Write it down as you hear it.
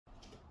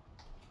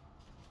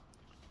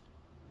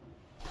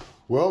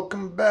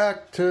Welcome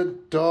back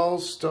to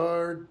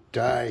Dollstar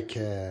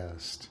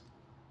Diecast.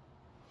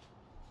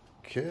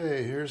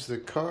 Okay, here's the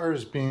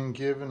cars being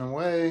given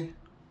away.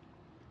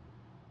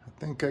 I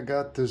think I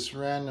got this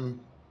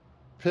random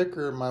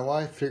picker. My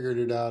wife figured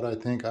it out. I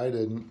think I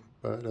didn't,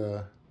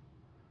 but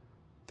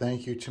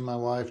thank you to my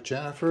wife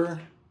Jennifer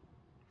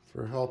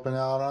for helping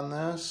out on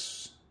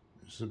this.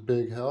 It's a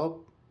big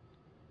help.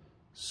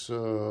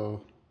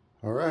 So,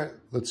 all right,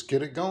 let's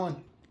get it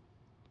going.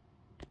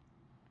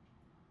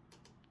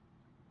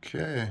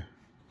 Okay,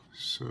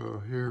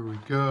 so here we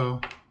go.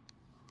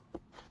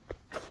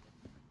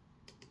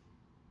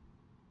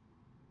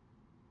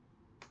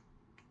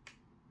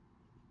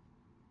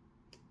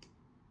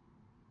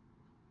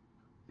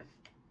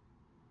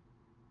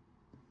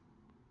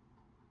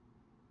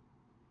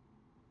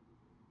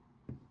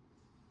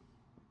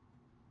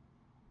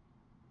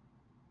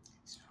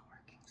 It's not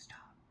working,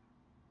 stop.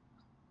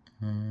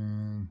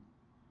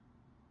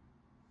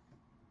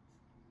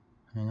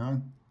 Hang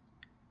on.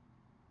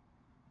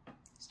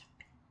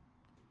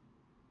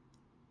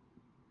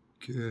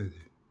 Good.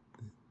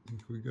 I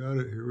think we got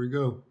it. Here we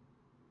go.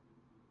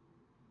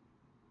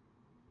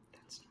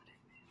 That's not it,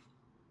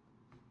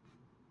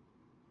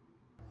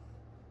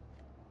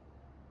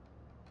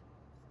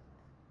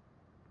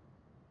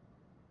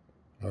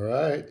 man. All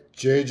right,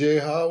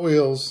 JJ Hot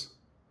Wheels,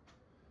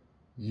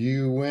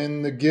 you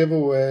win the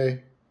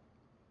giveaway.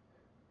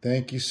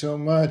 Thank you so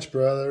much,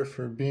 brother,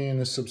 for being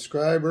a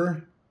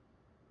subscriber.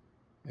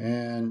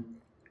 And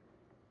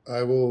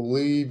I will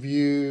leave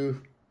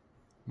you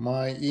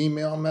my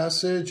email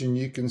message and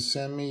you can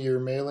send me your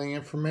mailing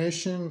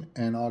information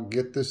and I'll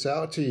get this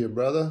out to you,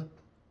 brother.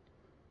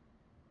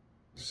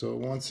 So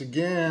once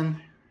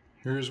again,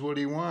 here's what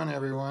he won,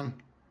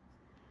 everyone.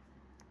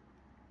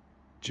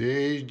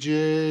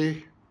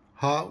 JJ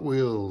Hot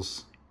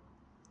Wheels.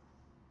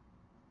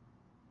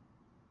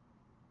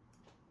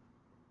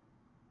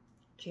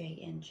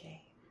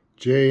 J&J.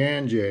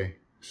 J&J,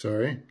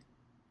 sorry.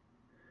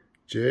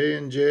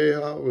 J&J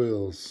Hot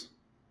Wheels.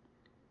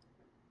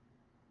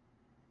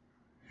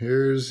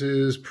 Here's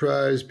his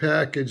prize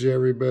package,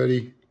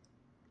 everybody.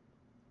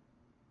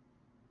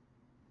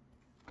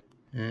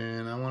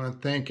 And I want to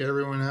thank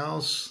everyone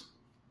else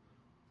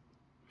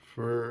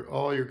for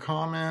all your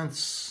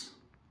comments.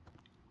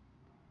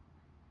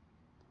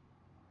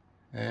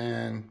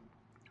 And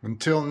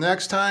until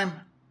next time,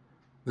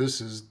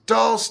 this is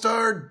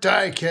Dollstar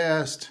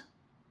Diecast.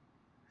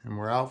 And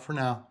we're out for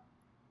now.